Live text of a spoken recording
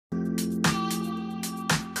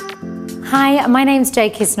Hi, my name's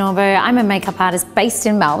Jade K I'm a makeup artist based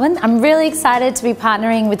in Melbourne. I'm really excited to be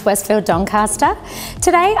partnering with Westfield Doncaster.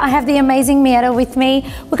 Today I have the amazing Mietta with me.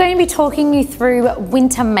 We're going to be talking you through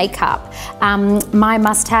winter makeup. My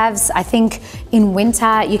must-haves, I think in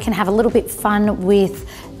winter you can have a little bit fun with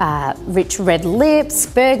rich red lips,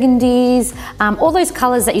 burgundies, all those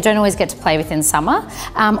colours that you don't always get to play with in summer.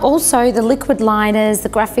 Also the liquid liners, the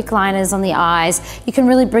graphic liners on the eyes, you can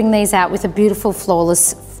really bring these out with a beautiful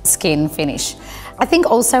flawless skin finish. I think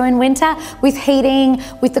also in winter, with heating,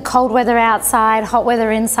 with the cold weather outside, hot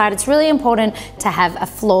weather inside, it's really important to have a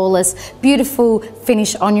flawless, beautiful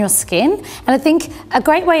finish on your skin. And I think a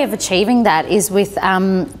great way of achieving that is with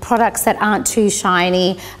products that aren't too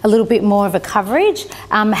shiny, a little bit more of a coverage,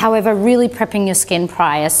 however, really prepping your skin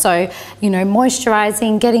prior. So, you know,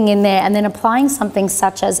 moisturizing, getting in there, and then applying something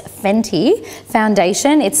such as Fenty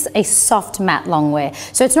foundation. It's a soft matte long wear.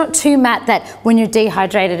 So it's not too matte that when you're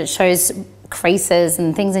dehydrated, it shows creases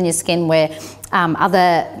and things in your skin where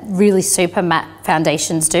other really super matte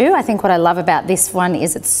foundations do. I think what I love about this one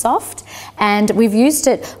is it's soft, and we've used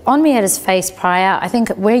it on Mietta's face prior. I think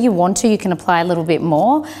where you want to, you can apply a little bit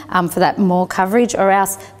more for that more coverage, or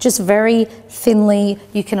else just very thinly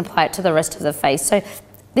you can apply it to the rest of the face. So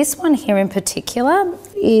this one here in particular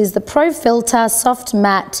is the Pro Filter Soft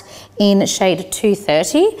Matte in shade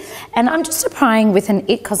 230. And I'm just applying with an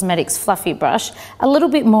IT Cosmetics fluffy brush a little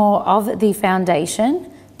bit more of the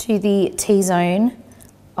foundation to the T-zone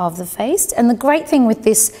of the face. And the great thing with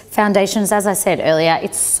this foundation is, as I said earlier,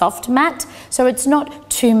 it's soft matte. So it's not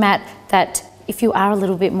too matte that if you are a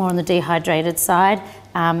little bit more on the dehydrated side,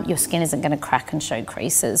 your skin isn't going to crack and show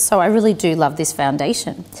creases. So I really do love this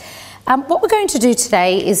foundation. What we're going to do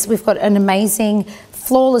today is we've got an amazing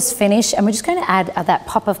flawless finish, and we're just going to add that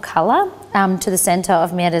pop of colour to the centre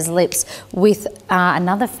of Mietta's lips with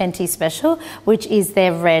another Fenty special, which is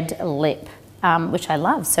their red lip, which I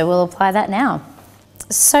love. So we'll apply that now.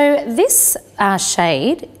 So this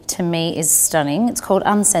shade to me is stunning. It's called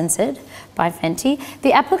Uncensored by Fenty.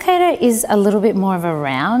 The applicator is a little bit more of a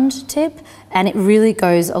round tip, and it really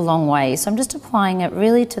goes a long way. So I'm just applying it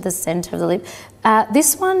really to the centre of the lip.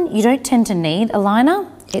 This one, you don't tend to need a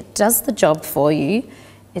liner. It does the job for you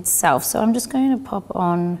itself. So I'm just going to pop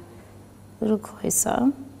on a little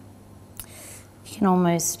closer. You can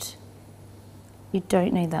almost, you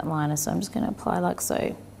don't need that liner, so I'm just going to apply like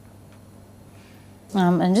so.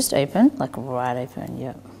 And just open, like right open,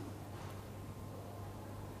 yep.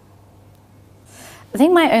 I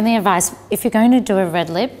think my only advice, if you're going to do a red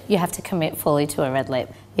lip, you have to commit fully to a red lip.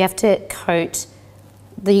 You have to coat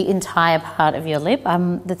the entire part of your lip.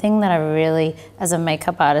 The thing that I really, as a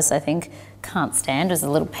makeup artist, I think can't stand, as a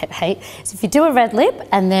little pet hate, is if you do a red lip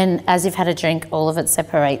and then as you've had a drink, all of it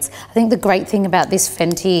separates. I think the great thing about this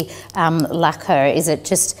Fenty lacquer is it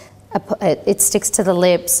just, it sticks to the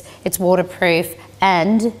lips, it's waterproof,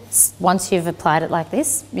 and once you've applied it like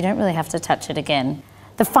this, you don't really have to touch it again.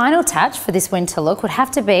 The final touch for this winter look would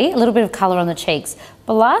have to be a little bit of colour on the cheeks.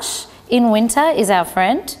 Blush in winter is our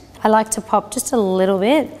friend. I like to pop just a little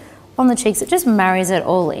bit on the cheeks. It just marries it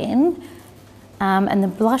all in. And the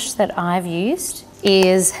blush that I've used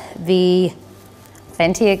is the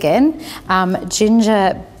Fenty again,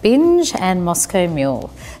 Ginger Binge and Moscow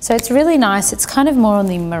Mule. So it's really nice. It's kind of more on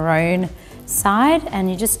the maroon side,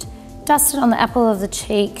 and you just dust it on the apple of the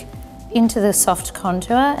cheek into the soft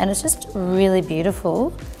contour, and it's just really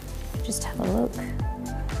beautiful. Just have a look.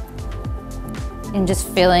 And just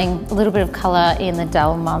feeling a little bit of colour in the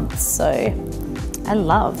dull months. So I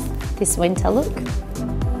love this winter look.